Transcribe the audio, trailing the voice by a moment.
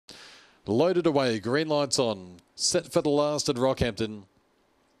Loaded away, green lights on. Set for the last at Rockhampton.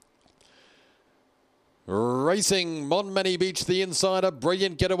 Racing, Monmany Beach, the insider.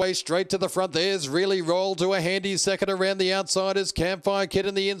 Brilliant getaway straight to the front. There's Really Roll to a handy second around the outsiders. Campfire Kid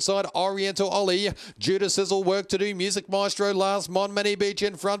in the inside. Oriental Ollie. Judas Sizzle work to do. Music Maestro last. Monmany Beach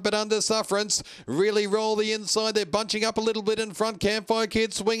in front, but under sufferance. Really Roll the inside. They're bunching up a little bit in front. Campfire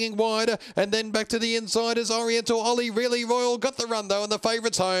Kid swinging wide. And then back to the insiders. Oriental Ollie. Really Royal got the run though, and the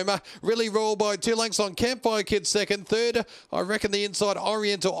favourites home. Really Roll by 2 lengths on Campfire Kid second. Third, I reckon the inside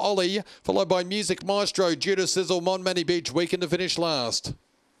Oriental Ollie, followed by Music Maestro. Judas Sizzle, Monmany Beach, weekend to finish last.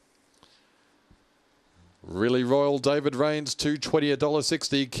 Really Royal, David Rains, $2.20,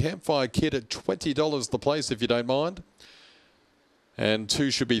 $1.60. Campfire Kid at $20 the place, if you don't mind. And 2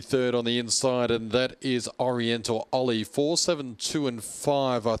 should be third on the inside, and that is Oriental Ollie. 4, 7, 2 and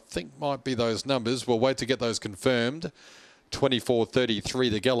 5, I think might be those numbers. We'll wait to get those confirmed. 24.33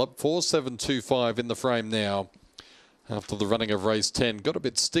 the gallop. 4, 7, 2, 5 in the frame now. After the running of race 10. Got a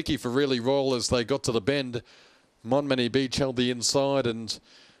bit sticky for Really Roll as they got to the bend. Monmany Beach held the inside, and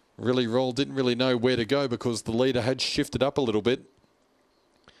Really Roll didn't really know where to go because the leader had shifted up a little bit.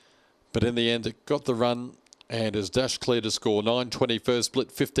 But in the end, it got the run and is dashed clear to score. 9.20 first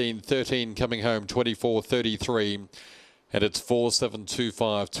split, 15.13 coming home, 24.33. And it's 4, 7, 2,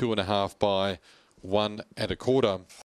 5, 2.5 by 1 1/4.